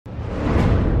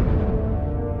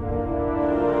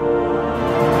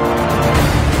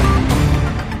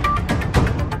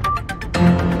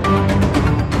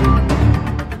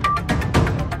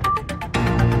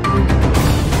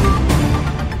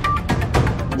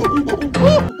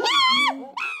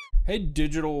Hey,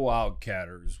 digital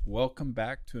wildcatters. Welcome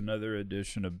back to another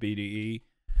edition of BDE.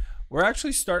 We're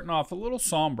actually starting off a little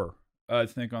somber, I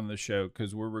think, on the show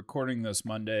because we're recording this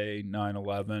Monday,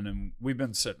 9/11, and we've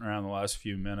been sitting around the last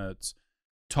few minutes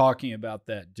talking about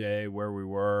that day, where we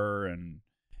were, and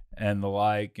the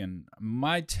like. And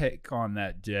my take on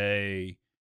that day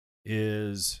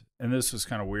is, and this was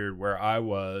kind of weird, where I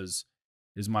was,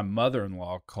 is my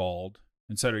mother-in-law called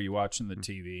and said, "Are you watching the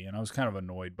TV?" And I was kind of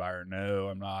annoyed by her. "No,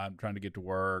 I'm not. I'm trying to get to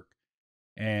work."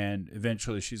 And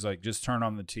eventually she's like, "Just turn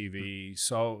on the TV,"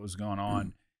 saw what was going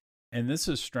on. And this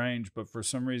is strange, but for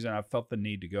some reason I felt the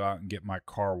need to go out and get my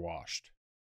car washed.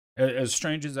 As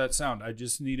strange as that sounds, I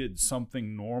just needed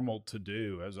something normal to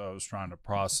do as I was trying to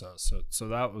process it. So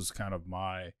that was kind of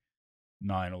my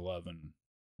 9/11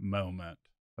 moment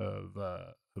of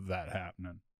that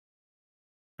happening.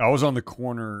 I was on the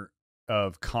corner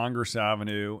of Congress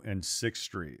Avenue and 6th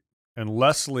Street. And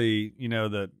Leslie, you know,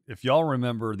 that if y'all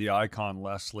remember the icon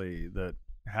Leslie, that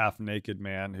half-naked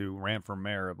man who ran for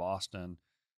mayor of Austin,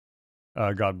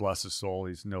 God bless his soul,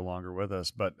 he's no longer with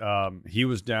us, but he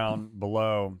was down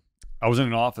below. I was in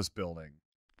an office building.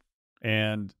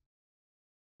 And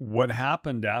what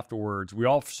happened afterwards, we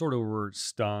all sort of were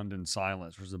stunned and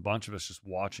silent. There was a bunch of us just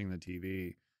watching the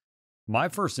TV. My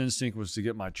first instinct was to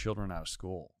get my children out of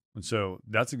school. And so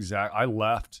that's I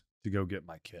left to go get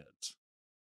my kids.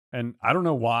 And I don't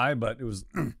know why, but it was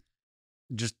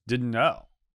just didn't know.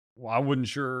 Well, I wasn't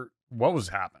sure what was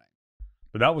happening.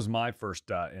 But that was my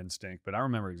first instinct. But I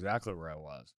remember exactly where I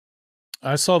was.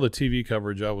 I saw the TV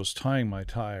coverage. I was tying my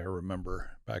tie, I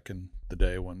remember, back in the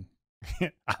day when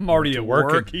I'm already at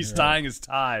work. He's tying his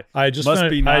tie. Must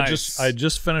be nice. I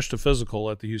just finished a physical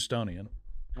at the Houstonian.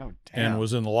 Oh, damn. And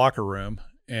was in the locker room.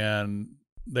 And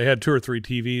they had 2 or 3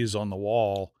 TVs on the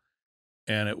wall.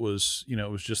 And it was, you know,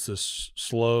 it was just this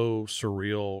slow,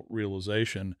 surreal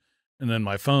realization. And then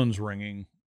my phone's ringing,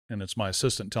 and it's my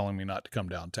assistant telling me not to come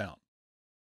downtown.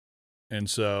 And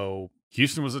so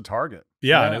Houston was a target.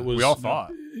 Yeah, and it was. We all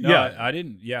thought. I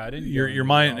didn't. Yeah, I didn't. Your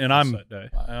mind, and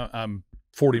I'm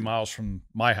 40 miles from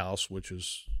my house, which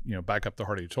is, you know, back up the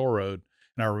Hardy Toll Road.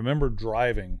 And I remember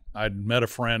driving. I'd met a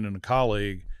friend and a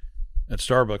colleague at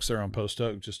Starbucks there on Post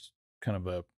Oak, just kind of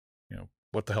a, you know,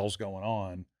 what the hell's going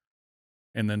on?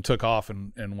 And then took off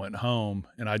and went home.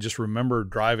 And I just remember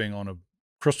driving on a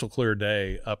crystal clear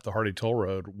day up the Hardy Toll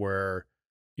Road where,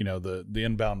 you know, the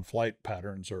inbound flight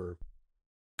patterns are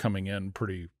coming in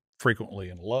pretty frequently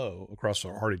and low across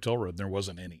the Hardy Toll Road. There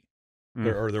wasn't any.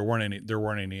 There weren't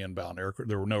any inbound aircraft.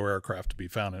 There were no aircraft to be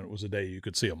found, and it was a day you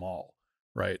could see them all.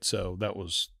 Right. So that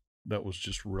was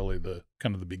just really the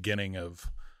kind of the beginning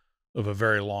of a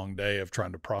very long day of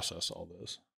trying to process all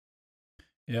this.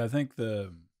 Yeah, I think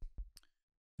the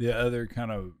other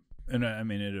kind of, and I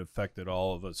mean, it affected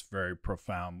all of us very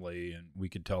profoundly, and we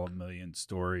could tell a million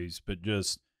stories, but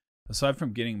just aside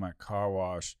from getting my car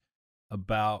washed,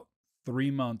 about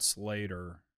 3 months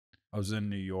later, I was in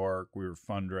New York, we were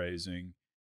fundraising,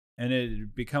 and it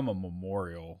had become a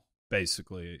memorial,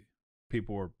 basically.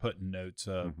 People were putting notes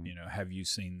up, you know, "Have you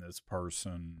seen this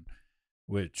person?"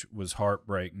 which was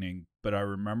heartbreaking. But I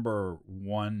remember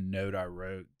one note I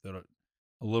wrote that a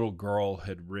little girl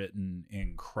had written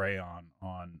in crayon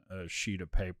on a sheet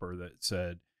of paper that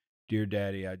said, "Dear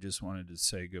Daddy, I just wanted to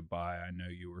say goodbye. I know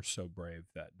you were so brave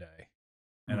that day."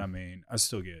 And I mean, I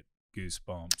still get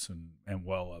goosebumps and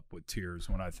well up with tears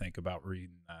when I think about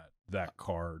reading that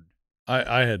card.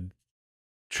 I had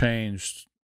changed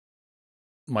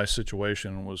my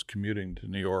situation and was commuting to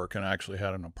New York, and I actually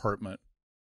had an apartment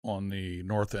on the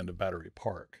north end of Battery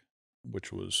Park,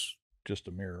 which was just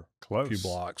a mere few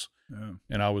blocks. Yeah.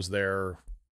 And I was there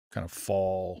kind of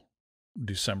fall.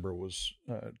 December was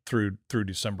through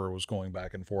December was going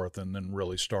back and forth, and then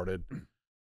really started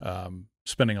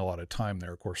spending a lot of time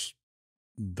there. Of course,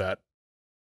 that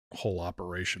whole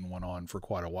operation went on for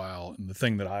quite a while. And the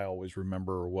thing that I always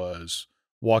remember was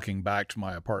walking back to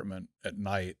my apartment at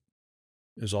night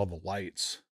is all the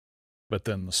lights, but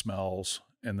then the smells.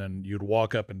 And then you'd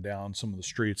walk up and down some of the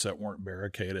streets that weren't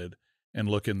barricaded and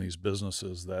look in these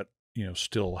businesses that, you know,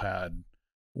 still had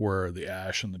where the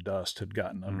ash and the dust had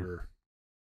gotten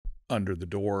under the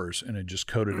doors, and it just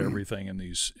coated everything in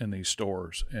these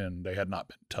stores, and they had not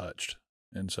been touched.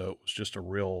 And so it was just a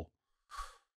real,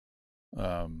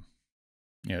 you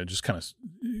know, just kind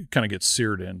of gets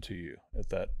seared into you at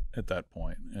that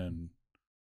point. And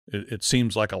it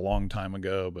seems like a long time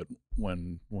ago, but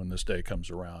when this day comes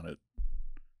around,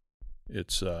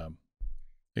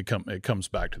 it comes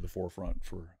back to the forefront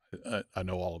for I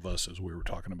know all of us, as we were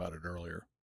talking about it earlier.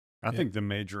 I think the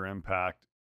major impact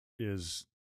is,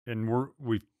 and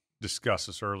we've discussed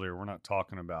this earlier. We're not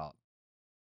talking about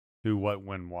who, what,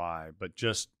 when, why, but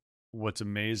just what's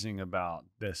amazing about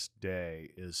this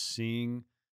day is seeing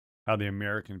how the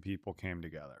American people came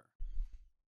together.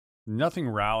 Nothing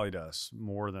rallied us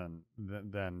more than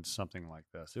something like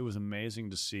this. It was amazing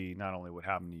to see not only what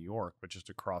happened in New York, but just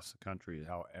across the country,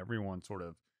 how everyone sort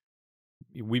of,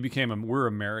 we're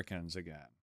Americans again.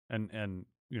 And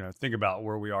think about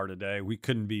where we are today. We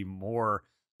couldn't be more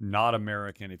not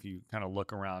American. If you kind of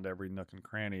look around every nook and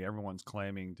cranny, everyone's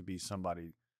claiming to be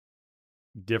somebody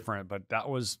different. But that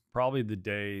was probably the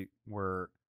day where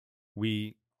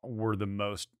we were the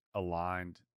most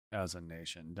aligned as a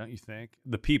nation, don't you think?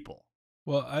 The people.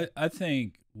 Well, I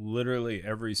think literally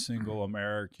every single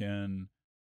American,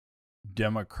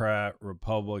 Democrat,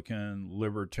 Republican,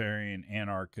 Libertarian,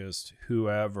 anarchist,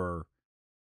 whoever,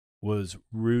 was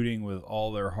rooting with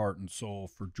all their heart and soul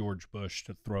for George Bush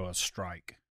to throw a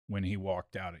strike when he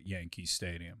walked out at Yankee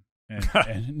Stadium.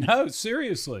 And no,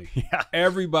 seriously,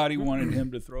 everybody wanted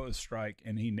him to throw a strike,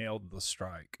 and he nailed the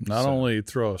strike. Not only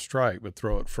throw a strike, but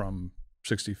throw it from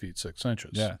 60 feet 6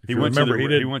 inches. Yeah, he went to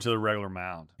the regular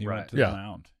mound. He went to the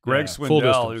mound. Greg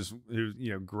Swindell, who's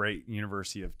great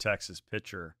University of Texas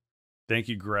pitcher. Thank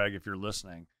you, Greg, if you're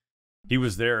listening. He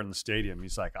was there in the stadium.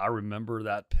 He's like, I remember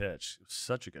that pitch. It was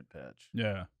such a good pitch.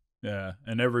 Yeah,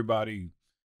 and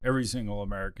every single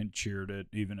American cheered it,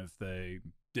 even if they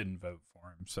didn't vote for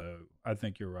him. So I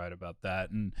think you're right about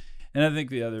that. And I think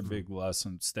the other big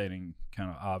lesson, stating kind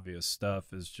of obvious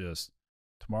stuff, is just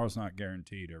tomorrow's not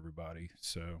guaranteed, everybody.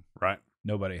 So right,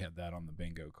 nobody had that on the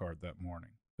bingo card that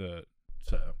morning.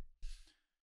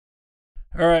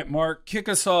 All right, Mark, kick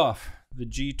us off. The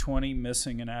G20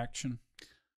 missing in action.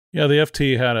 Yeah, the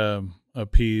FT had a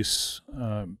piece,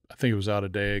 I think it was out a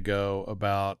day ago,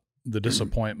 about the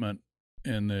disappointment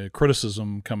and the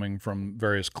criticism coming from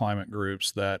various climate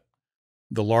groups that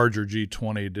the larger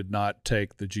G20 did not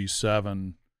take the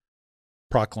G7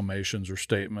 proclamations or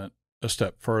statement a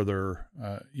step further.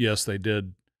 Yes, they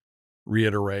did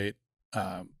reiterate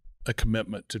a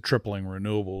commitment to tripling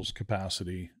renewables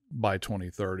capacity by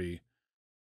 2030.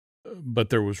 But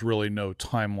there was really no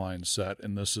timeline set,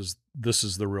 and this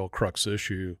is the real crux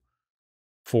issue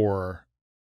for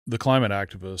the climate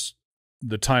activists: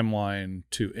 the timeline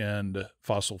to end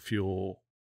fossil fuel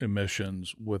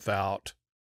emissions without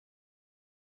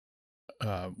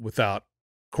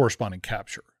corresponding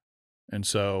capture. And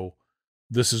so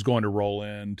this is going to roll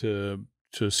into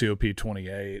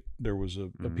COP28. There was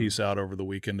a piece out over the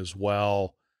weekend as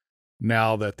well.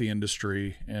 Now that the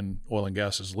industry, and oil and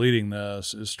gas is leading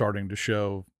this, is starting to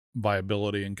show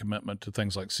viability and commitment to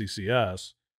things like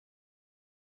CCS,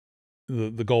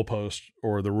 the goalpost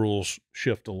or the rules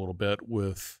shift a little bit.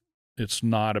 With it's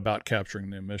not about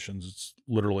capturing the emissions; it's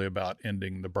literally about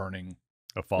ending the burning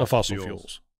of fossil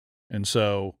fuels. And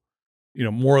so,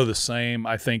 more of the same.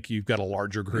 I think you've got a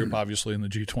larger group, obviously, in the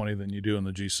G20 than you do in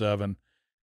the G7,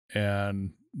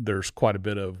 and there's quite a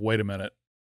bit of wait a minute.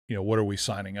 What are we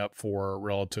signing up for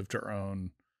relative to our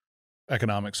own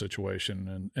economic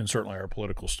situation and certainly our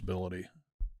political stability?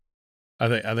 I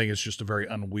think it's just a very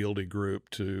unwieldy group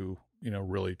to,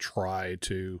 really try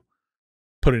to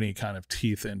put any kind of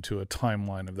teeth into a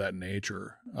timeline of that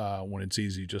nature when it's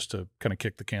easy just to kind of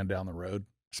kick the can down the road.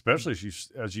 Especially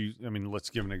let's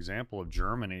give an example of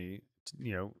Germany,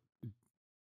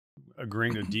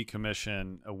 agreeing to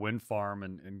decommission a wind farm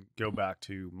and go back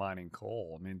to mining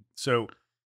coal. So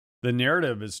the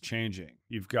narrative is changing.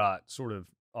 You've got sort of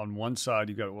on one side,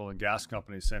 you've got oil and gas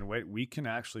companies saying, wait, we can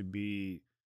actually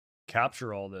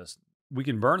capture all this. We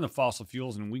can burn the fossil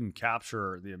fuels and we can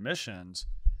capture the emissions.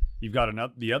 You've got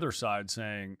the other side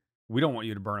saying, we don't want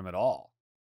you to burn them at all.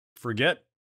 Forget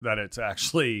that it's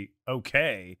actually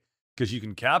okay because you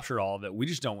can capture all of it. We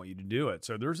just don't want you to do it.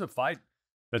 So there's a fight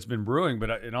that's been brewing,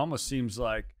 but it almost seems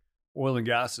like oil and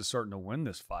gas is starting to win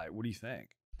this fight. What do you think?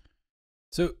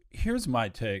 So here's my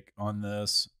take on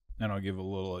this, and I'll give a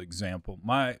little example.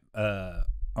 My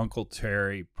Uncle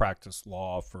Terry practiced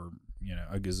law for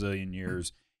a gazillion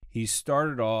years. He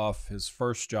started off, his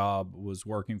first job was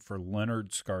working for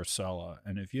Leonard Scarcella.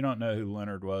 And if you don't know who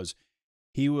Leonard was,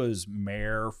 he was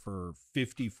mayor for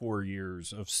 54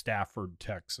 years of Stafford,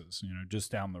 Texas, just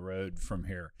down the road from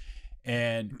here.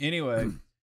 And anyway,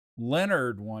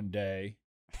 Leonard one day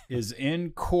is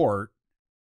in court,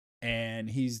 and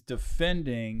he's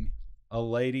defending a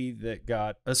lady that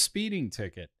got a speeding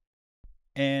ticket.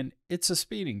 And it's a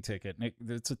speeding ticket.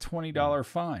 It's a $20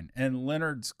 fine. And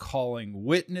Leonard's calling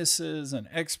witnesses and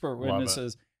expert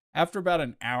witnesses. After about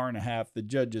an hour and a half, the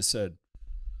judge just said,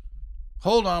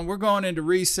 hold on, we're going into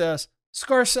recess.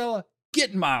 Scarcella,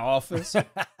 get in my office.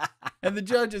 And the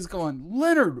judge is going,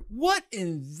 Leonard, what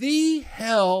in the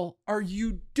hell are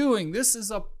you doing? This is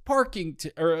a parking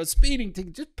or a speeding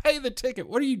ticket. Just pay the ticket.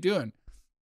 What are you doing?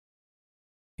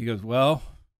 He goes, well,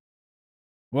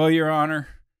 Your Honor,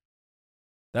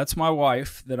 that's my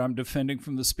wife that I'm defending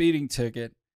from the speeding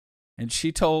ticket. And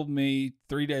she told me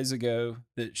 3 days ago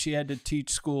that she had to teach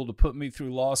school to put me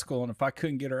through law school. And if I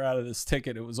couldn't get her out of this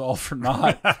ticket, it was all for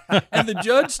naught. And the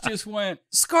judge just went,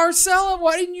 Scarcella,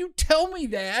 why didn't you tell me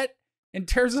that? And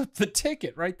tears up the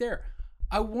ticket right there.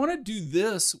 I want to do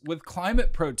this with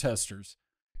climate protesters.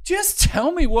 Just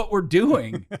tell me what we're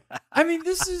doing. I mean,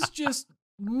 this is just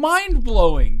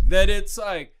mind-blowing that it's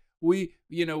like, we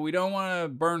don't want to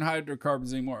burn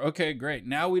hydrocarbons anymore. Okay, great.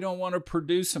 Now we don't want to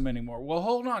produce them anymore. Well,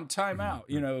 hold on, time out.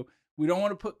 We don't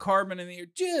want to put carbon in the air.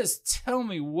 Just tell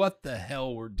me what the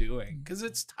hell we're doing, because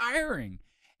it's tiring.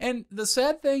 And the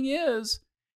sad thing is,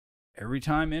 every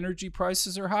time energy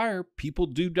prices are higher, people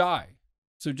do die.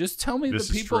 So just tell me the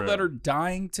people that are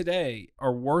dying today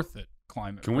are worth it.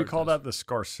 Climate. Can we call that the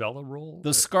Scarcella rule?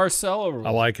 The Scarcella rule.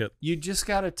 I like it. You just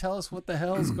got to tell us what the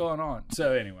hell is going on.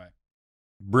 So anyway.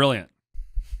 Brilliant.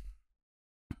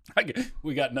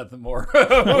 We got nothing more.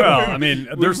 Well, I mean,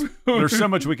 there's so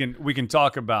much we can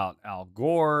talk about Al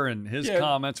Gore and his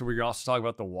comments, and we can also talk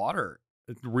about the water.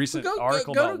 The recent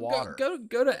article about water.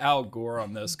 Go to Al Gore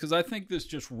on this, because I think this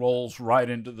just rolls right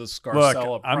into the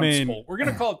Scarcella principle. We're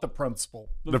going to call it the principle.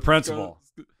 The principle.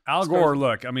 Al Gore,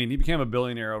 look, I mean, he became a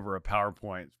billionaire over a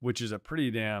PowerPoint, which is a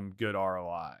pretty damn good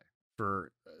ROI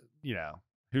for,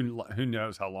 who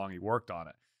knows how long he worked on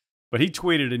it. But he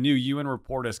tweeted, a new UN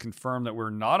report has confirmed that we're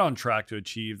not on track to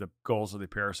achieve the goals of the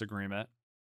Paris Agreement.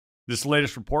 This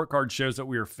latest report card shows that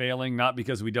we are failing, not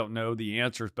because we don't know the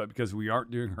answers, but because we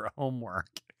aren't doing our homework.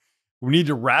 We need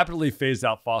to rapidly phase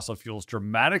out fossil fuels,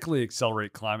 dramatically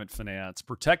accelerate climate finance,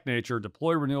 protect nature,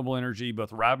 deploy renewable energy,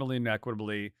 both rapidly and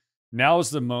equitably. Now is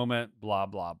the moment, blah,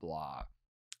 blah, blah.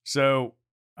 So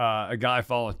a guy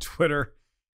following Twitter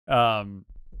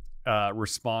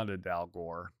responded to Al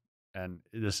Gore. And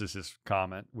this is his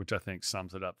comment, which I think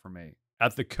sums it up for me.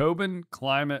 At the Copenhagen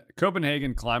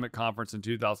Climate Conference in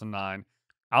 2009,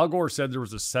 Al Gore said there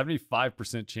was a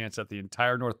 75% chance that the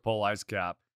entire North Pole ice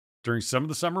cap during some of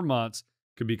the summer months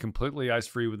could be completely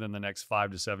ice-free within the next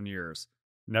 5 to 7 years.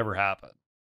 Never happened.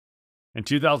 In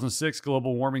 2006,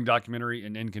 global warming documentary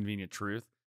An Inconvenient Truth,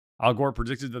 Al Gore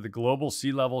predicted that the global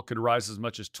sea level could rise as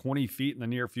much as 20 feet in the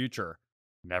near future.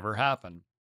 Never happened.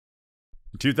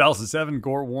 In 2007,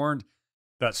 Gore warned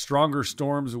that stronger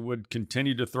storms would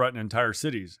continue to threaten entire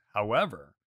cities.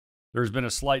 However, there's been a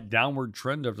slight downward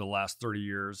trend over the last 30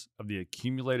 years of the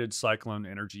Accumulated Cyclone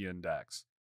Energy Index,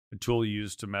 a tool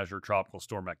used to measure tropical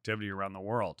storm activity around the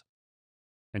world.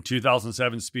 In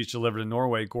 2007 speech delivered in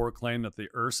Norway, Gore claimed that the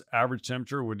Earth's average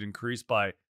temperature would increase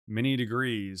by many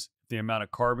degrees if the amount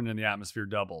of carbon in the atmosphere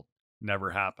doubled.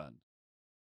 Never happened.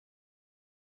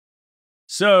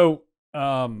 So,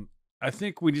 I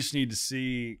think we just need to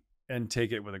see and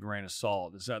take it with a grain of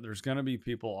salt. Is that there's going to be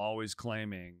people always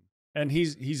claiming, and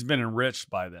he's been enriched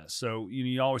by this. So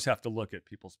you always have to look at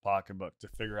people's pocketbook to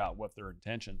figure out what their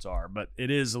intentions are. But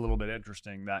it is a little bit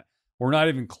interesting that we're not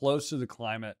even close to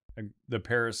the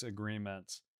Paris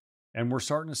agreements, and we're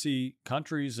starting to see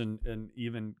countries and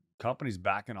even companies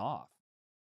backing off.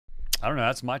 I don't know.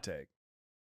 That's my take.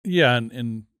 Yeah,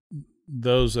 and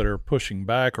those that are pushing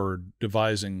back or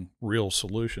devising real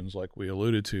solutions, like we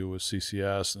alluded to with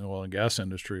CCS and the oil and gas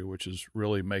industry, which is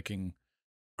really making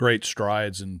great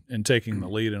strides and taking the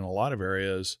lead in a lot of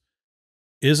areas,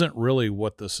 isn't really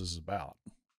what this is about,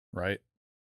 right?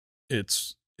 It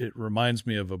reminds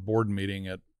me of a board meeting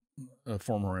at a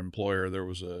former employer. There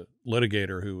was a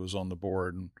litigator who was on the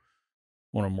board, and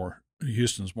one of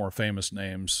Houston's more famous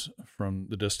names from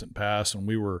the distant past, and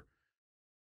we were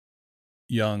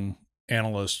young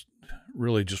analysts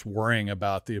really just worrying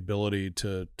about the ability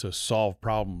to solve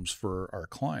problems for our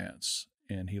clients.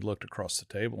 And he looked across the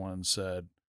table and said,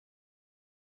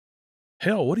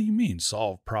 hell, what do you mean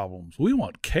solve problems? We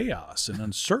want chaos and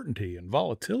uncertainty and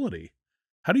volatility.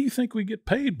 How do you think we get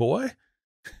paid, boy?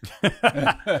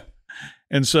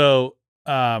 And so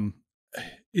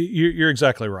you're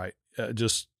exactly right.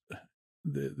 Just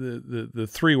the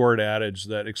 3-word adage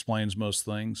that explains most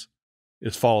things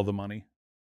is follow the money.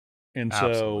 And so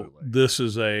Absolutely. This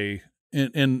is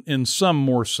in some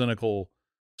more cynical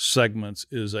segments,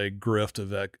 is a grift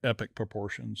of epic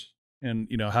proportions. And,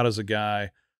 how does a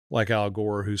guy like Al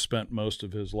Gore, who spent most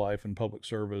of his life in public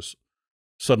service,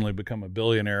 suddenly become a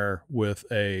billionaire with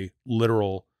a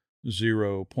literal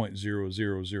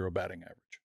 0.000 batting average?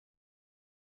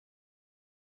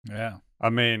 Yeah. I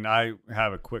mean, I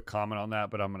have a quick comment on that,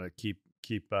 but I'm going to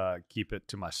keep it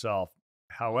to myself.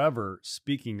 However,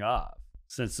 speaking of,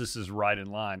 since this is right in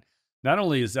line, not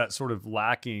only is that sort of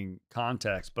lacking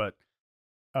context, but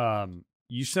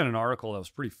you sent an article that was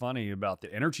pretty funny about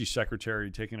the energy secretary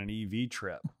taking an EV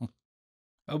trip.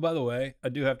 Oh, by the way, I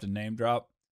do have to name drop.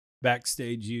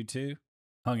 Backstage U2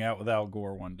 hung out with Al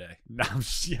Gore one day.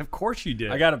 Yeah, of course you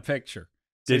did. I got a picture.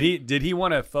 Did he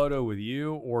want a photo with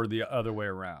you or the other way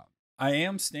around? I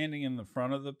am standing in the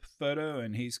front of the photo,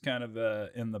 and he's kind of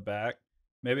in the back.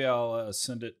 Maybe I'll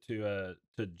send it to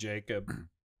Jacob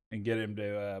and get him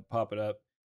to pop it up.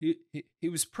 He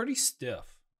was pretty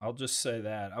stiff. I'll just say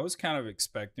that. I was kind of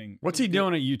expecting. What's he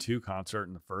doing at U2 concert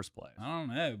in the first place? I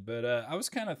don't know, but I was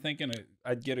kind of thinking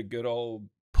I'd get a good old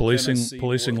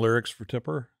policing lyrics for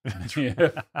Tipper.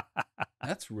 Yeah.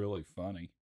 That's really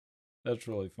funny.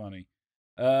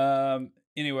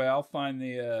 Anyway, I'll find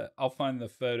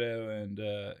the photo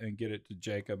and get it to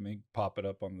Jacob and pop it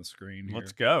up on the screen here.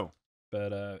 Let's go.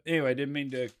 But anyway, I didn't mean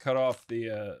to cut off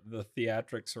the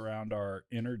theatrics around our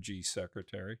energy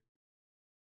secretary.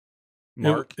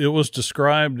 Mark, it was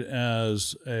described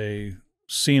as a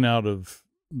scene out of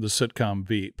the sitcom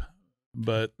Veep,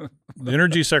 but the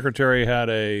energy secretary had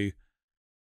a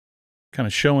kind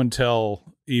of show and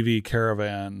tell EV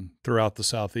caravan throughout the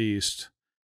Southeast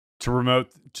to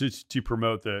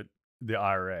promote the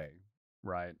IRA,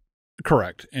 right?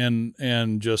 Correct,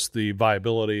 and just the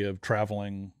viability of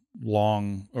traveling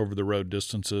long over the road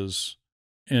distances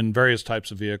in various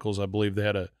types of vehicles. I believe they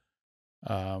had a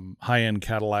high-end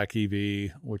Cadillac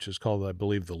EV, which is called, I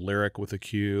believe, the Lyric with a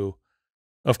Q.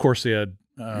 Of course, they had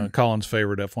Colin's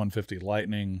favorite F-150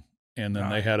 Lightning, and then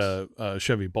they had a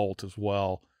Chevy Bolt as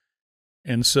well.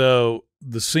 And so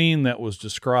the scene that was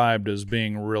described as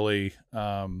being really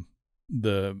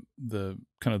the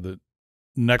kind of the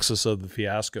nexus of the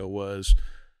fiasco was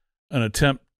an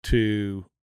attempt to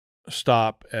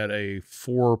stop at a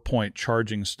 4-point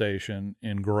charging station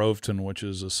in Groveton, which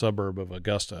is a suburb of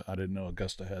Augusta. I didn't know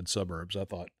Augusta had suburbs. I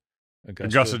thought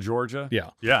Augusta, Georgia?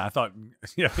 Yeah. Yeah, I thought,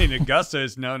 I mean, Augusta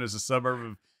is known as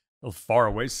a far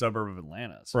away suburb of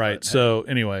Atlanta. Right. So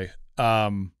anyway,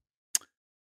 2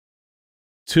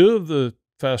 of the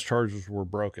fast chargers were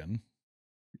broken.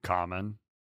 Common.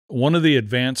 One of the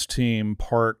advanced team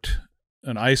parked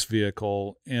an ICE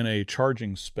vehicle in a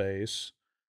charging space,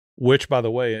 which, by the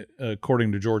way,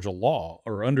 according to Georgia law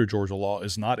or under Georgia law,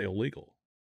 is not illegal.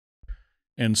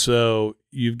 And so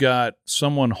you've got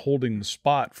someone holding the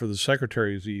spot for the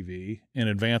secretary's EV in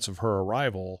advance of her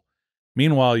arrival.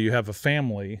 Meanwhile, you have a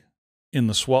family on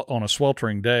a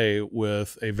sweltering day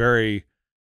with a very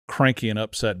cranky and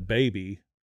upset baby.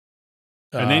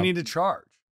 And they need to charge.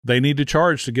 They need to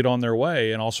charge to get on their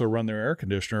way and also run their air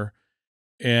conditioner.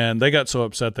 And they got so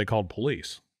upset they called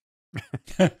police.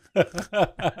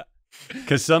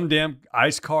 Because some damn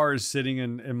ICE car is sitting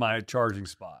in my charging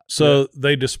spot. So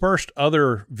they dispersed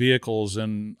other vehicles,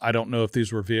 and I don't know if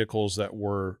these were vehicles that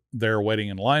were there waiting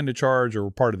in line to charge or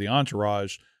were part of the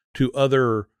entourage, to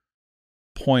other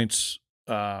points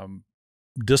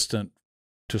distant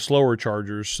to slower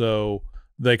chargers so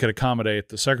they could accommodate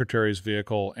the secretary's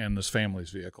vehicle and this family's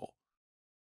vehicle.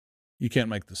 You can't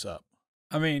make this up.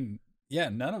 I mean, yeah,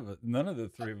 none of the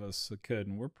three of us could,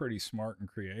 and we're pretty smart and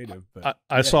creative. But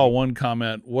I saw one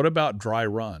comment. What about dry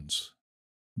runs?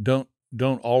 Don't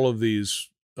all of these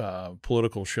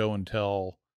political show and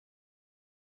tell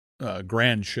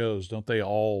grand shows, don't they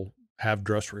all have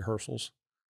dress rehearsals?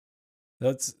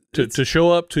 To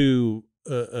show up to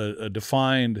a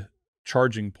defined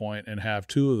charging point and have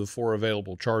 2 of the 4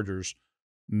 available chargers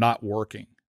not working,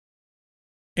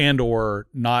 and or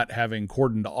not having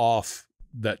cordoned off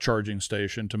that charging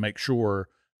station to make sure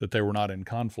that they were not in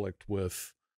conflict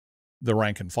with the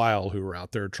rank and file who were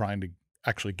out there trying to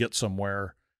actually get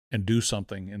somewhere and do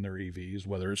something in their EVs,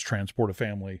 whether it's transport a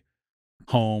family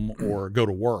home or go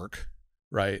to work,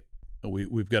 right?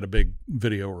 We've got a big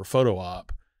video or photo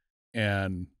op,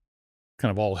 and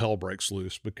kind of all hell breaks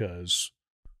loose because,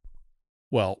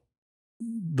 well,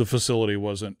 the facility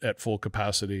wasn't at full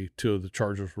capacity. 2 of the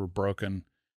chargers were broken,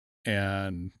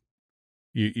 and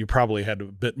you probably had a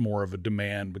bit more of a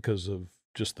demand because of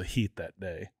just the heat that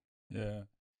day. Yeah.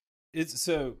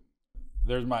 So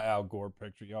there's my Al Gore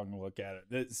picture. Y'all can look at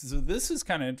it. So this is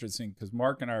kind of interesting because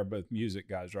Mark and I are both music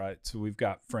guys, right? So we've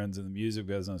got friends in the music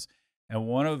business. And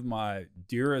one of my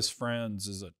dearest friends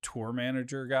is a tour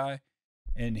manager guy.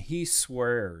 And he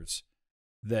swears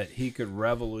that he could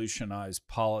revolutionize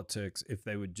politics if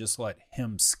they would just let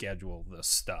him schedule this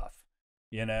stuff.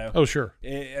 You know? Oh, sure.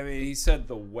 I mean, he said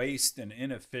the waste and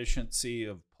inefficiency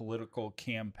of political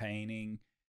campaigning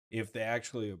if they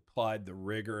actually applied the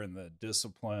rigor and the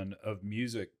discipline of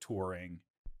music touring,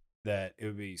 that it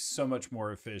would be so much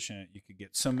more efficient. You could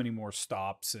get so many more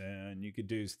stops in. You could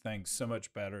do things so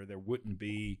much better. There wouldn't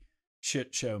be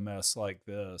shit show mess like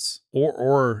this.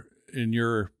 Or in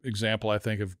your example, I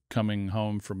think of coming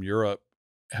home from Europe,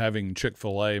 having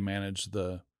Chick-fil-A manage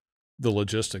the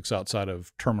logistics outside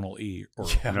of Terminal E or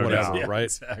whatever, yeah, right?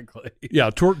 Exactly. Yeah,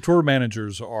 tour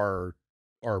managers are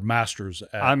masters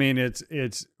at. I mean,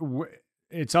 it's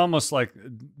almost like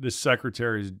the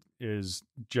secretary is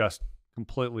just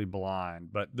completely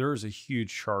blind, but there's a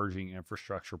huge charging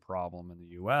infrastructure problem in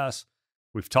the U.S.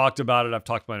 We've talked about it. I've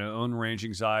talked about my own range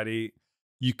anxiety.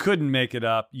 You couldn't make it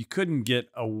up. You couldn't get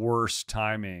a worse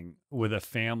timing with a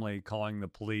family calling the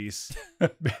police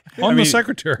on the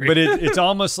secretary. But it's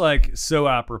almost like so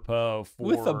apropos for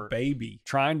with a baby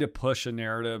trying to push a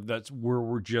narrative that's where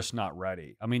we're just not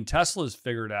ready. I mean, Tesla's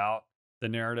figured out the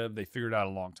narrative. They figured it out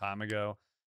a long time ago.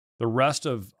 The rest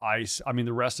of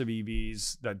the rest of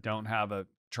EVs that don't have a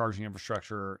charging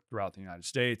infrastructure throughout the United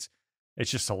States, it's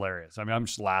just hilarious. I mean, I'm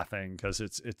just laughing because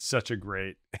it's such a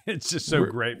great, it's just so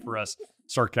great for us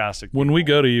sarcastic people. When we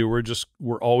go to you,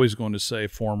 we're always going to say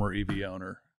former EV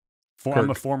owner. I'm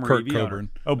a former Kurt EV Coburn. owner.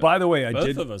 Oh, by the way,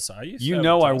 both of us. I used to you have a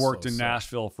I Tesla, worked in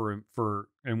Nashville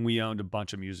and we owned a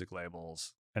bunch of music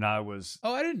labels, and I was.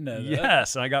 Oh, I didn't know that.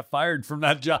 Yes, and I got fired from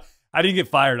that job. I didn't get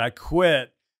fired. I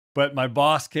quit. But my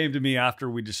boss came to me after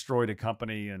we destroyed a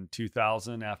company in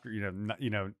 2000. After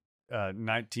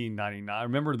 1999.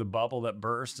 Remember the bubble that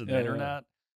burst in the internet?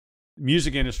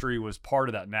 Music industry was part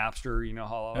of that. Napster. You know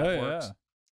how all that works. Yeah.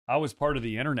 I was part of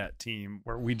the internet team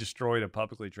where we destroyed a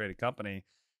publicly traded company.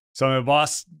 So my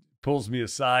boss pulls me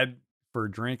aside for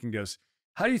a drink and goes,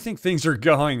 "How do you think things are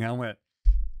going?" I went,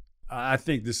 "I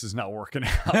think this is not working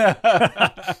out."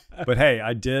 But hey,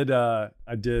 I did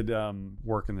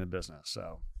work in the business.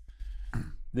 So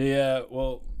I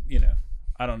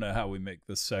don't know how we make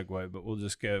this segue, but we'll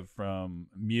just go from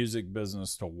music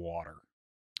business to water.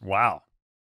 Wow.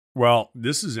 Well,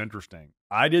 this is interesting.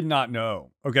 I did not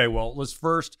know. Okay, well, let's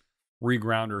first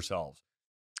reground ourselves.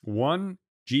 One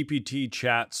GPT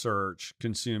chat search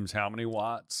consumes how many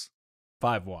watts?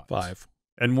 5 watts. 5.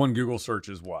 And one Google search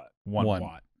is what? 1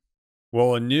 watt.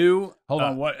 Well, a new... Hold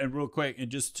on, and real quick, and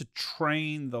just to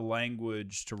train the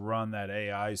language to run that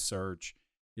AI search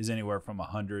is anywhere from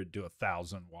 100 to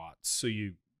 1,000 watts. So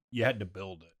you had to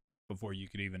build it before you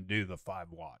could even do the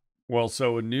 5 watt. Well,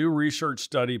 so a new research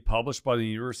study published by the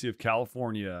University of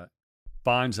California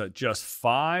finds that just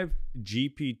 5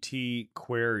 GPT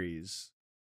queries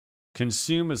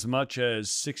consume as much as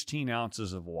 16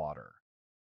 ounces of water.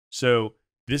 So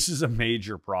this is a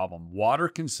major problem. Water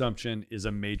consumption is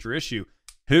a major issue.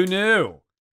 Who knew?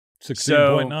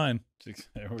 16.9.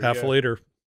 Half a liter.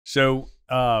 So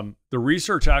the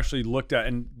research actually looked at,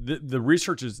 and the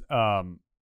research is the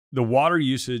water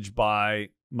usage by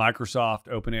Microsoft,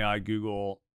 OpenAI,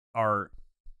 Google are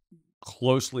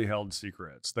closely held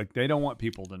secrets. Like they don't want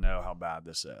people to know how bad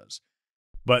this is.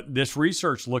 But this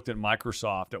research looked at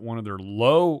Microsoft at one of their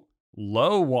low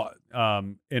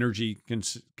energy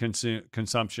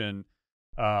consumption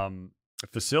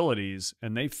facilities,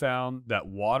 and they found that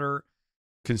water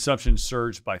consumption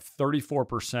surged by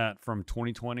 34% from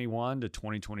 2021 to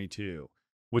 2022,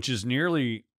 which is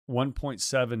nearly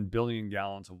 1.7 billion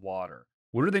gallons of water.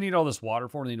 What do they need all this water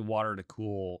for? They need water to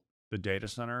cool the data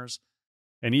centers.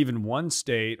 And even one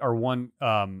state or one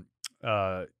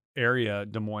area,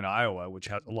 Des Moines, Iowa, which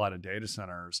has a lot of data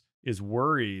centers, is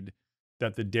worried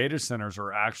that the data centers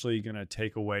are actually going to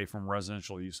take away from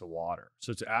residential use of water.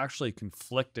 So it's actually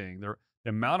conflicting. The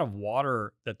amount of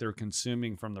water that they're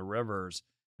consuming from the rivers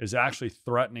is actually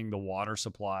threatening the water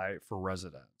supply for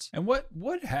residents. And where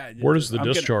does the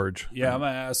discharge? I'm gonna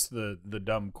ask the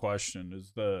dumb question: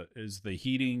 is the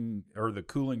heating or the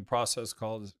cooling process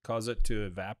cause it to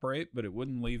evaporate, but it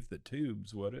wouldn't leave the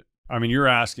tubes, would it? I mean, you're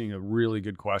asking a really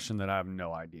good question that I have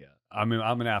no idea. I mean,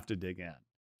 I'm gonna have to dig in.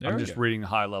 I'm just reading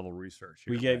high level research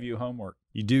here. We gave you homework.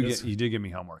 You did give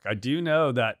me homework. I do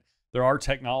know that there are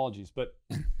technologies, but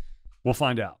we'll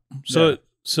find out.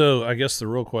 So I guess the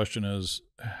real question is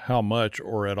how much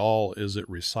or at all is it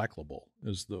recyclable?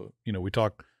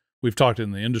 We've talked in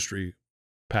the industry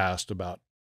past about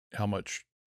how much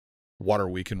water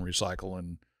we can recycle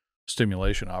in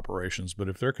stimulation operations, but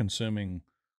if they're consuming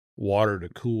water to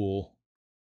cool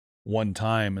one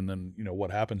time and then what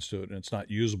happens to it and it's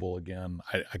not usable again,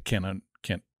 I can't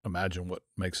imagine what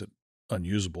makes it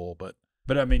unusable. But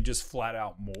I mean, just flat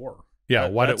out more. Yeah,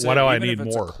 why do I need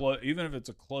more? Even if it's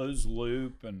a closed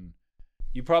loop, and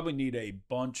you probably need a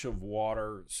bunch of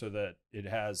water so that it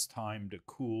has time to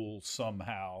cool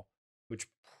somehow, which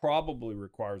probably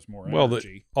requires more Well,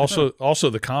 energy. also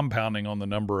the compounding on the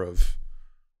number of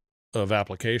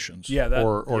applications. Yeah,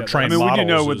 trained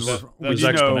models is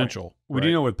exponential. We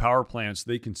do know with power plants,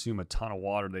 they consume a ton of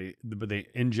water. They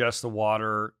ingest the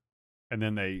water and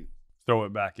then they throw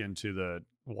it back into the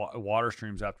water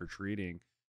streams after treating.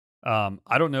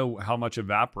 I don't know how much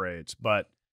evaporates, but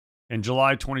in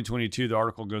July 2022, the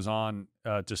article goes on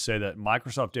to say that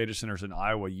Microsoft data centers in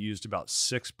Iowa used about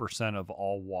 6% of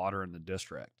all water in the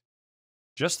district.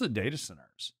 Just the data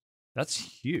centers. That's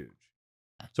huge.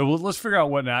 So let's figure out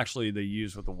what actually they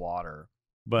use with the water.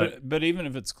 But even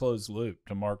if it's closed loop,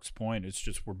 to Mark's point, it's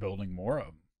just we're building more of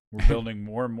them. We're building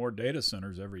more and more data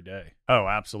centers every day. Oh,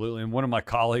 absolutely. And one of my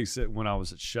colleagues when I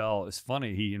was at Shell, it's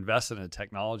funny, he invested in a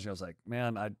technology. I was like,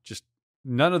 man,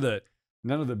 none of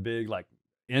the big like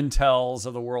Intels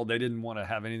of the world, they didn't want to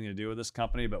have anything to do with this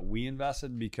company, but we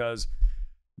invested because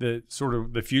the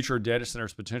future of data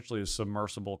centers potentially is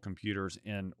submersible computers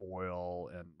in oil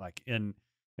and like in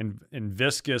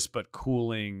viscous but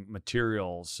cooling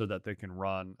materials so that they can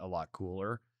run a lot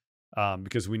cooler.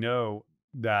 Because we know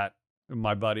that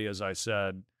my buddy, as I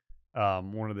said,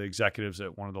 one of the executives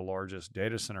at one of the largest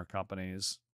data center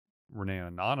companies, Remain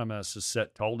Anonymous,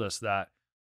 told us that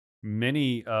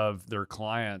many of their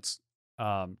clients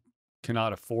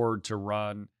cannot afford to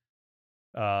run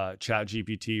Chat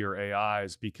GPT or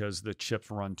AIs because the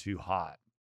chips run too hot.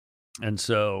 And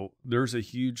so there's a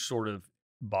huge sort of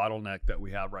bottleneck that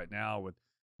we have right now with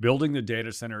building the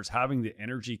data centers, having the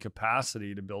energy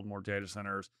capacity to build more data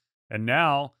centers, and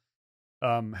now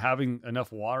having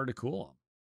enough water to cool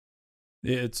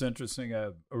them. It's interesting.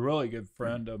 A really good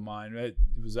friend of mine, it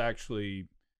was actually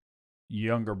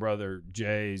younger brother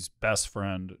Jay's best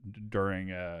friend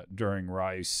during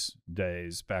Rice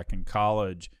days back in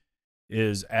college,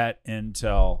 is at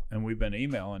Intel, and we've been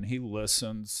emailing. He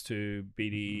listens to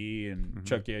BDE and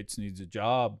Chuck Yates Needs a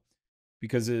Job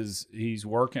because he's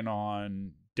working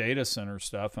on data center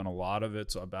stuff, and a lot of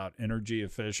it's about energy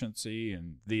efficiency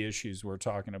and the issues we're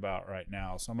talking about right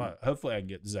now. So hopefully I can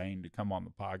get Zane to come on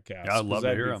the podcast. Yeah, I'd love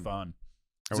to hear him. Fun.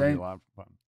 That would be a lot of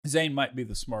fun. Zane might be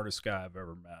the smartest guy I've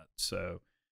ever met, so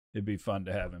it'd be fun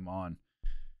to have him on.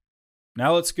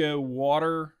 Now let's go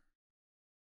water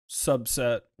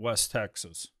subset West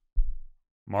Texas.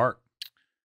 Mark.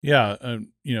 Yeah, in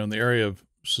the area of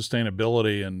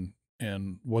sustainability and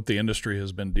what the industry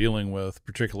has been dealing with,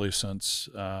 particularly since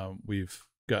we've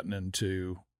gotten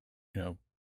into,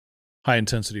 high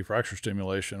intensity fracture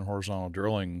stimulation, horizontal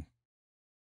drilling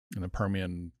in the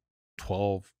Permian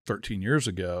 12, 13 years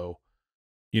ago,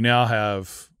 you now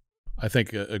have, I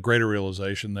think, a greater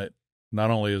realization that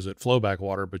not only is it flowback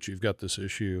water, but you've got this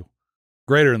issue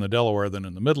greater in the Delaware than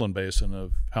in the Midland Basin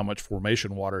of how much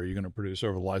formation water you're going to produce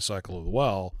over the life cycle of the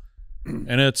well.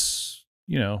 And it's,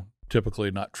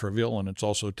 typically not trivial, and it's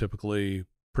also typically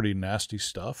pretty nasty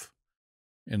stuff.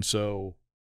 And so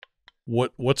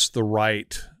what's the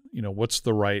right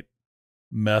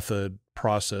method,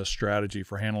 process, strategy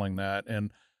for handling that?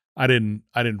 And I didn't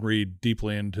read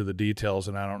deeply into the details,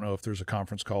 and I don't know if there's a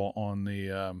conference call on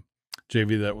the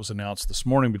JV that was announced this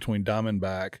morning between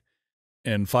Diamondback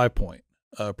and 5 Point,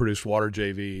 produced water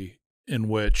JV, in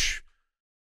which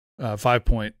 5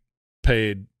 Point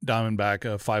paid Diamondback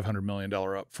a $500 million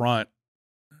upfront.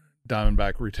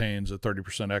 Diamondback retains a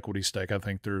 30% equity stake. I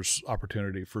think there's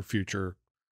opportunity for future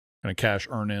kind of cash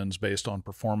earn-ins based on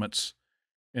performance.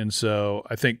 And so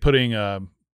I think putting a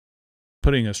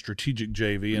strategic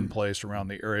JV in place around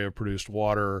the area of produced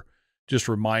water just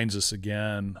reminds us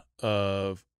again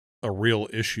of a real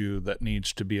issue that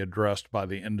needs to be addressed by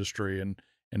the industry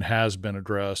and has been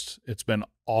addressed. It's been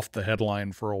off the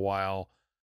headline for a while.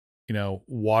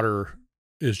 Water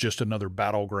is just another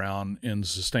battleground in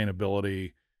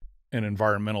sustainability and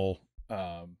environmental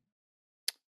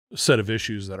set of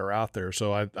issues that are out there.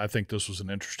 So I think this was an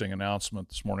interesting announcement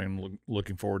this morning.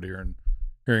 Looking forward to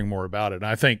hearing more about it. And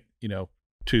I think,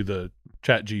 to the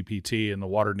Chat GPT and the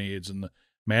water needs and the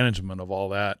management of all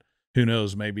that, who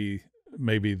knows, maybe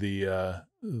the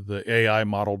AI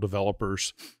model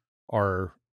developers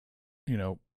are,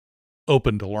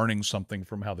 open to learning something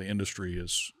from how the industry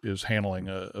is handling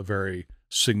a very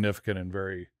significant and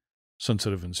very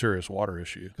sensitive and serious water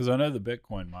issue. Because I know the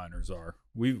Bitcoin miners are.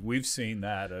 We've seen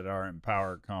that at our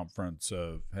Empower conference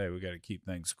of, hey, we got to keep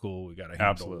things cool, we got to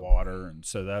handle water, and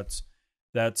so that's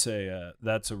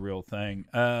a real thing.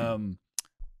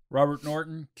 Robert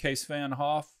Norton, Case Van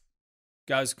Hoff,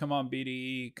 guys, come on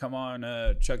BDE, come on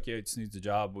Chuck Yates Needs a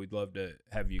Job. We'd love to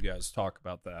have you guys talk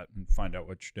about that and find out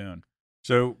what you're doing.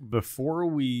 So before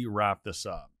we wrap this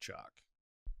up, Chuck,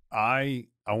 I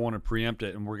want to preempt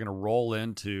it, and we're going to roll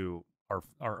into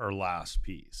our last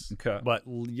piece. Okay. But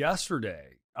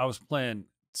yesterday, I was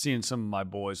seeing some of my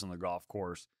boys on the golf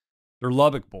course. They're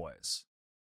Lubbock boys.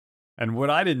 And what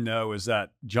I didn't know is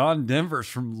that John Denver's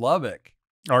from Lubbock,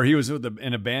 or he was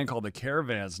in a band called the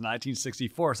Caravans in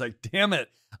 1964. It's like, damn it,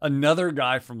 another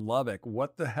guy from Lubbock.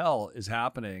 What the hell is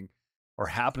happening or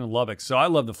happened in Lubbock? So I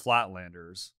love the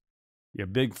Flatlanders. Yeah,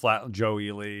 big flat Joe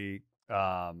Ely,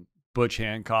 Butch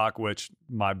Hancock, which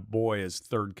my boy is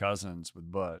third cousins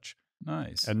with Butch.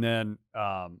 Nice. And then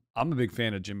I'm a big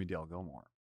fan of Jimmy Dale Gilmore.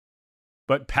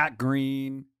 But Pat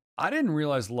Green, I didn't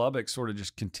realize Lubbock sort of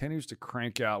just continues to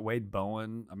crank out. Wade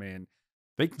Bowen. I mean,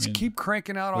 they keep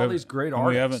cranking out all these great artists.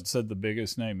 We haven't said the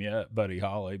biggest name yet, Buddy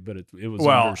Holly, but it was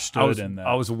understood in that.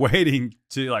 I was waiting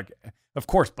to, of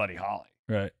course, Buddy Holly.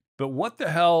 Right. But what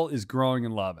the hell is growing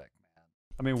in Lubbock, man?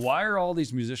 I mean, why are all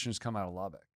these musicians come out of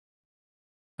Lubbock?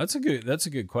 That's a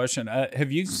good question.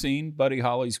 Have you seen Buddy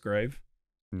Holly's grave?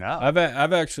 No. I've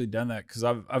actually done that because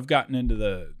I've gotten into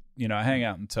the, I hang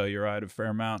out in Telluride a fair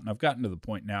amount, and I've gotten to the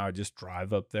point now I just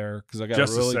drive up there because I got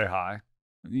just to say hi,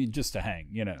 just to hang,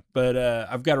 But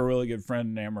I've got a really good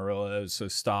friend in Amarillo, so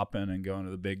stopping and going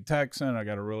to the Big Texan. I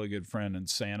got a really good friend in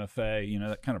Santa Fe.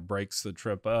 That kind of breaks the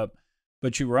trip up.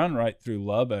 But you run right through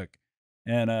Lubbock,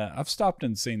 and I've stopped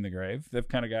and seen the grave. They've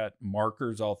kind of got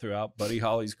markers all throughout. Buddy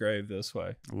Holly's grave this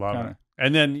way. Love it.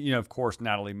 And then, of course,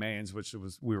 Natalie Maines, which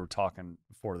we were talking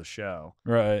before the show.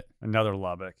 Right. Another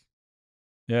Lubbock.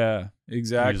 Yeah,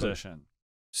 exactly. Musician.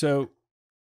 So,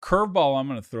 curveball I'm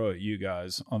going to throw at you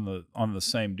guys on the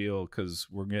same deal because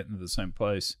we're getting to the same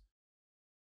place.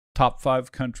 Top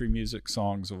 5 country music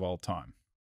songs of all time.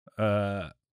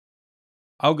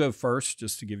 I'll go first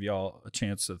just to give y'all a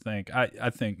chance to think. I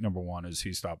think number 1 is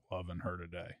He Stopped Loving Her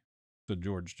Today. So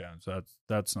George Jones,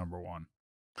 that's number 1.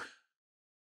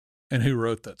 And who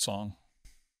wrote that song?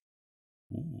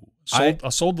 Ooh. I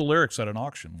sold the lyrics at an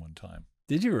auction one time.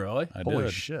 Did you really? Holy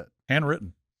did. Shit.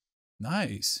 Handwritten.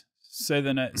 Nice. Say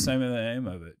the name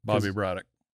of it. Bobby Braddock.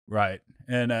 Right.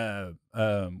 And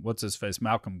what's his face?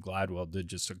 Malcolm Gladwell did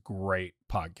just a great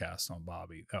podcast on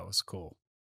Bobby. That was cool.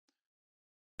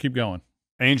 Keep going.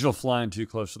 Angel Flying Too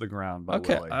Close to the Ground by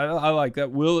okay. Willie. I like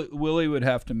that. Willie would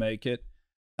have to make it.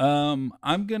 I'm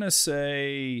going to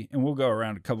say, and we'll go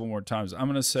around a couple more times. I'm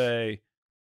going to say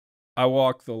I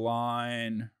Walk the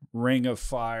Line, Ring of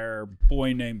Fire,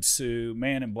 Boy Named Sue,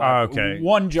 Man in Black. Okay.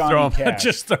 One Johnny Cash.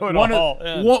 Just throw it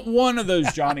One of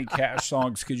those Johnny Cash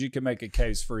songs because you can make a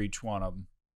case for each one of them.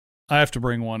 I have to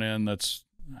bring one in that's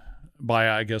by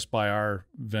our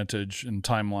vintage and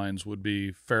timelines would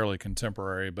be fairly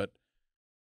contemporary, but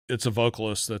it's a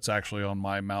vocalist that's actually on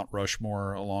my Mount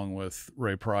Rushmore along with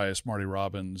Ray Price, Marty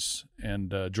Robbins,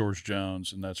 and George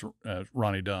Jones, and that's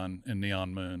Ronnie Dunn in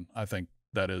Neon Moon. I think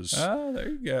that is. Oh, there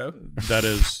you go. That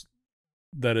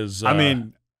is. I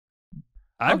mean,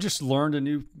 I've just learned a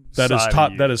new. That is side top.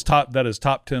 of you. That is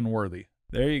top 10 worthy.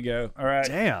 There you go. All right.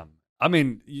 Damn. I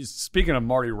mean, speaking of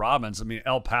Marty Robbins, I mean,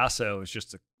 El Paso is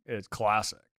just a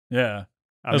classic. Yeah.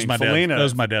 That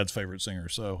was my dad's favorite singer,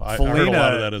 so I heard a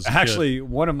lot of that as a actually kid.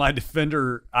 One of my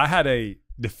Defender. I had a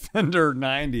Defender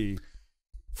 90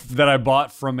 that I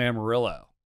bought from Amarillo.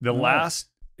 The last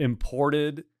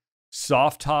imported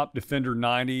soft top Defender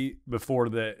 90 before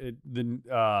the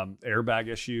airbag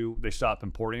issue. They stopped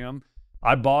importing them.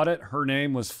 I bought it. Her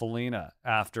name was Felina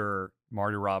after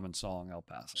Marty Robbins' song El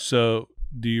Paso. So,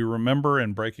 do you remember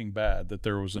in Breaking Bad that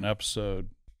there was an episode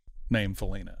named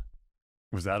Felina?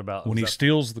 Was that about when he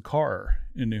steals the car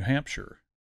in New Hampshire,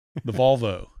 the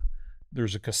Volvo?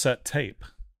 There's a cassette tape.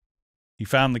 He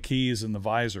found the keys in the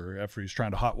visor after he's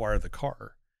trying to hotwire the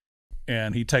car,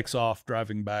 and he takes off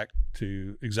driving back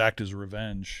to exact his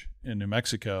revenge in New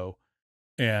Mexico,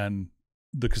 and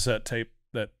the cassette tape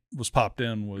that was popped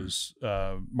in was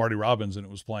Marty Robbins, and it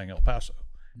was playing El Paso.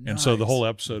 Nice. And so the whole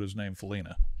episode is named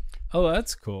Felina. Oh,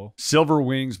 that's cool. Silver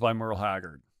Wings by Merle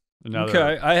Haggard.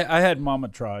 Okay, I had Mama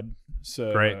Tried.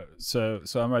 So great. So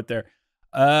I'm right there.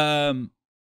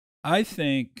 I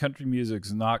think country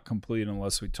music's not complete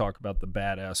unless we talk about the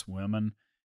badass women,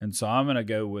 and so I'm gonna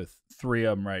go with 3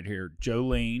 of them right here.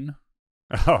 Jolene.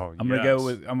 Oh, I'm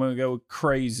gonna go with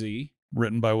Crazy,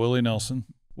 written by Willie Nelson.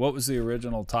 What was the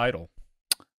original title?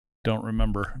 Don't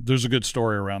remember. There's a good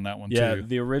story around that one too. Yeah,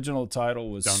 the original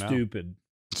title was Stupid.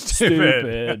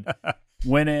 Stupid.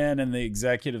 Went in and the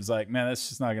executive's like, man, that's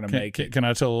just not going to make it. Can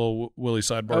I tell a little Willie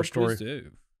sidebar story? Please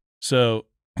do. So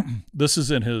this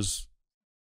is in his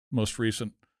most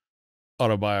recent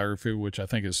autobiography, which I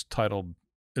think is titled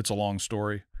 "It's a Long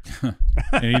Story."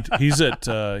 And he's at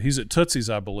Tootsie's,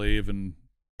 I believe, and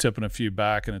tipping a few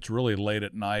back, and it's really late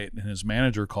at night, and his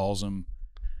manager calls him,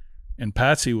 and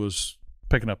Patsy was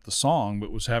picking up the song,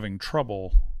 but was having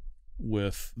trouble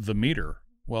with the meter.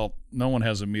 Well, no one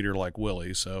has a meter like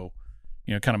Willie, so,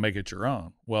 kind of make it your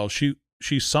own. Well, she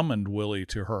summoned Willie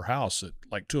to her house at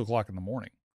like 2:00 in the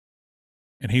morning.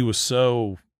 And he was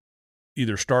so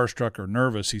either starstruck or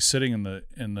nervous. He's sitting in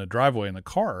the driveway in the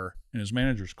car, in his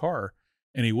manager's car,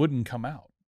 and he wouldn't come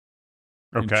out.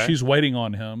 Okay. And she's waiting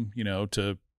on him,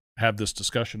 to have this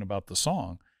discussion about the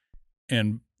song.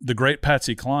 And the great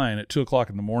Patsy Cline at 2:00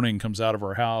 in the morning comes out of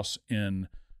her house in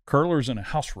curlers and a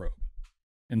house robe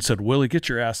and said, "Willie, get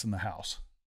your ass in the house."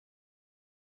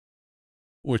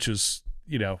 Which is,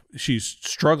 she's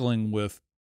struggling with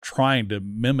trying to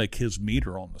mimic his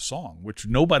meter on the song, which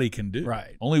nobody can do.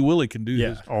 Right. Only Willie can do.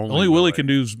 Yeah. Only Willie can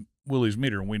do Willie's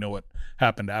meter, and we know what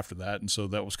happened after that. And so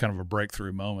that was kind of a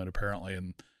breakthrough moment, apparently,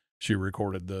 and she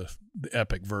recorded the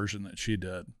epic version that she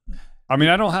did. I mean,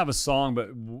 I don't have a song, but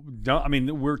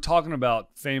we're talking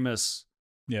about famous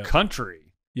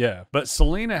country. Yeah. But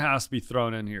Selena has to be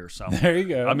thrown in here somewhere. There you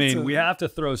go. I mean, we have to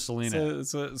throw Selena.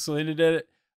 So Selena did it.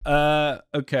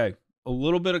 Okay. A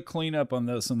little bit of cleanup on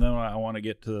this, and then I want to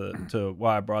get to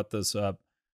why I brought this up.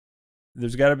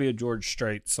 There's got to be a George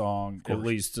Strait song at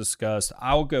least discussed.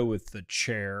 I'll go with The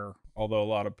Chair, although a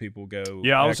lot of people go.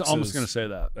 Yeah, I was almost going to say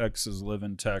that. Exes live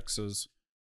in Texas.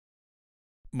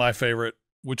 My favorite,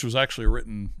 which was actually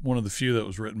written, one of the few that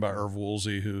was written by Irv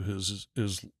Woolsey, who is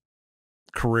his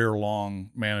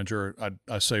career-long manager.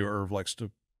 I say Irv likes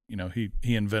to, he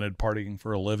invented partying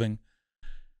for a living.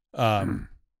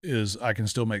 Is I Can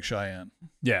Still Make Cheyenne.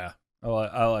 Yeah,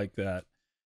 I like that.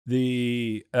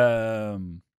 The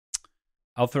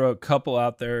I'll throw a couple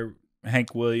out there.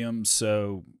 Hank Williams,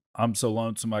 So I'm So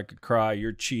Lonesome I Could Cry,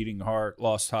 Your Cheating Heart,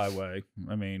 Lost Highway.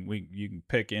 I mean, you can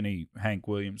pick any Hank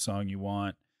Williams song you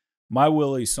want. My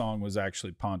Willie song was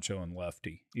actually Poncho and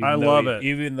Lefty. I love it.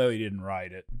 Even though he didn't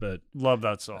write it. But love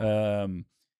that song.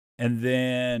 And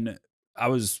then I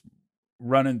was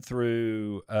running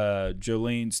through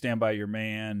Jolene, Stand By Your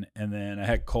Man, and then I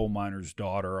had Coal Miner's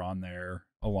Daughter on there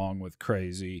along with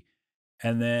Crazy.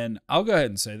 And then I'll go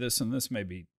ahead and say this, and this may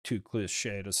be too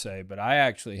cliche to say, but I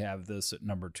actually have this at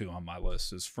number 2 on my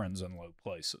list is Friends in Low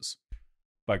Places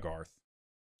by Garth.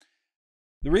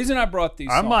 The reason I brought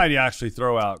these songs, might actually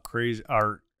throw out Crazy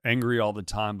or Angry All the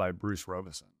Time by Bruce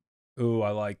Robeson. Ooh, I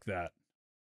like that.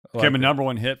 Became a number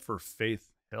 1 hit for Faith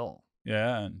Hill.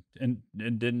 Yeah, and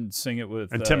didn't sing it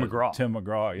with Tim McGraw. Tim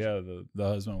McGraw, yeah, the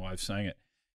husband and wife sang it.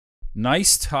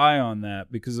 Nice tie on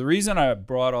that, because the reason I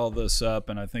brought all this up,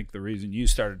 and I think the reason you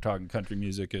started talking country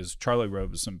music, is Charlie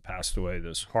Robeson passed away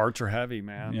this. Hearts are heavy,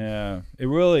 man. Yeah, it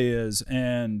really is.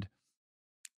 And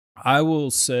I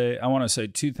want to say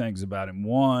 2 things about him.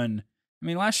 One, I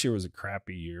mean, last year was a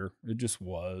crappy year. It just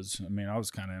was. I mean, I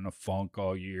was kind of in a funk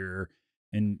all year.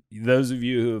 And those of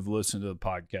you who have listened to the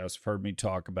podcast have heard me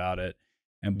talk about it.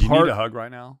 And do you need a hug right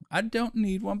now? I don't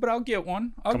need one, but I'll get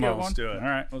one. Come on, let's do it. All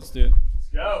right, let's do it. Let's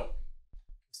go.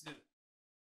 Let's do it.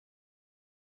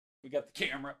 We got the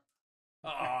camera.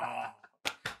 Oh.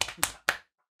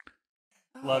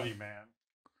 Love you, man.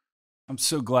 I'm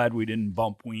so glad we didn't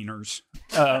bump wieners.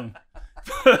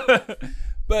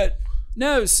 But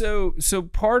no, so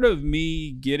part of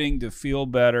me getting to feel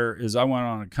better is I went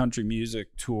on a country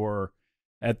music tour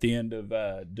at the end of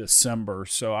December.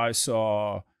 So I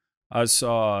saw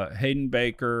Hayden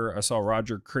Baker, I saw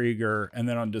Roger Krieger, and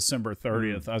then on December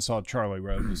 30th, I saw Charlie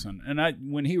Robeson.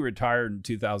 And when he retired in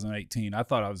 2018, I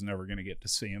thought I was never going to get to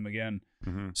see him again.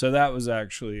 Mm-hmm. So that was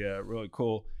actually really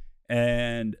cool.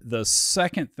 And the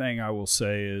second thing I will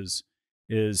say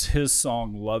is his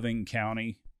song Loving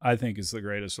County, I think is the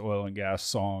greatest oil and gas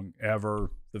song ever.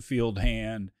 The field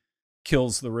hand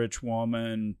kills the rich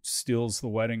woman, steals the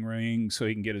wedding ring so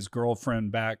he can get his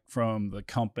girlfriend back from the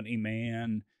company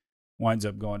man, winds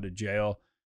up going to jail.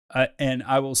 And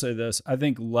I will say this, I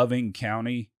think Loving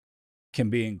County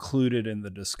can be included in the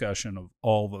discussion of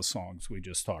all the songs we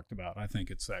just talked about. I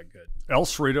think it's that good. El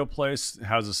Cerrito Place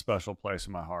has a special place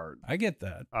in my heart. I get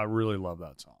that. I really love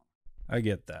that song. I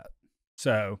get that.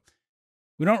 So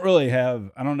we don't really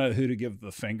have, I don't know who to give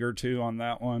the finger to on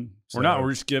that one. So,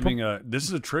 we're just giving this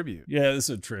is a tribute. Yeah, this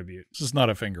is a tribute. This is not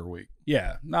a finger week.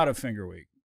 Yeah, not a finger week.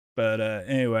 But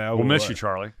anyway, we'll miss you,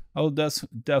 Charlie. I'll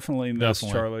definitely miss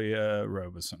Charlie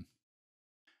Robeson.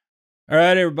 All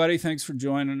right, everybody. Thanks for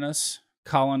joining us.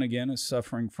 Colin, again, is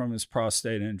suffering from his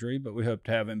prostate injury, but we hope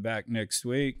to have him back next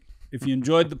week. If you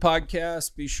enjoyed the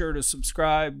podcast, be sure to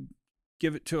subscribe,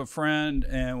 give it to a friend,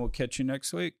 and we'll catch you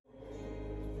next week.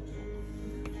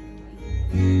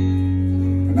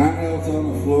 And I knelt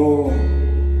on the floor,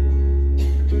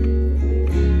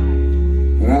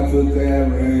 and I put that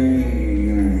ring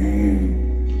in her hand.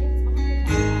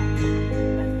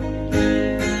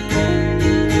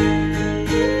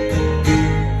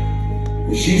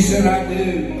 said I do.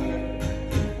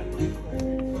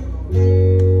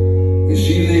 And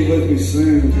she leave with me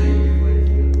soon.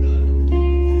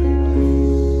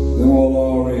 Then we'll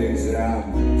all raise out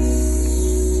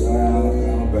South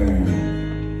Alabama.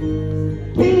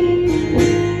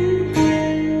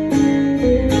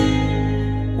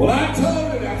 Well, I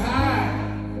told her to hide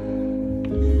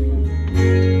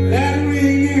that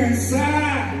ring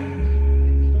inside.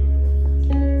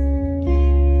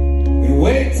 We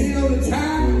wait till the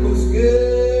time was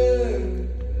good.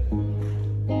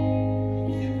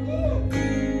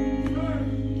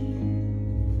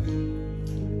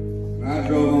 And I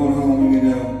drove on home, you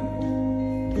know.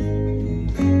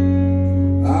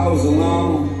 I was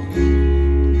alone.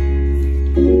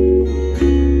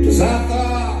 'Cause I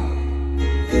thought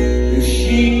that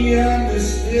she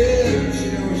understood. You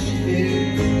know she did.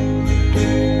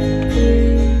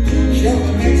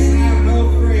 Shelter next time, no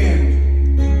friend.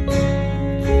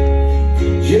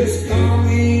 Just call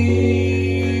me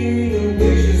the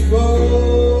wishes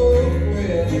both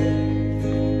well.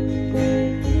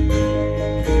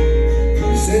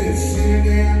 He said it's sitting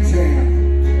downtown.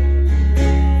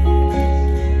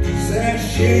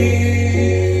 Sashaying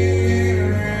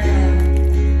around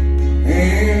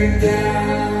and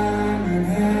down.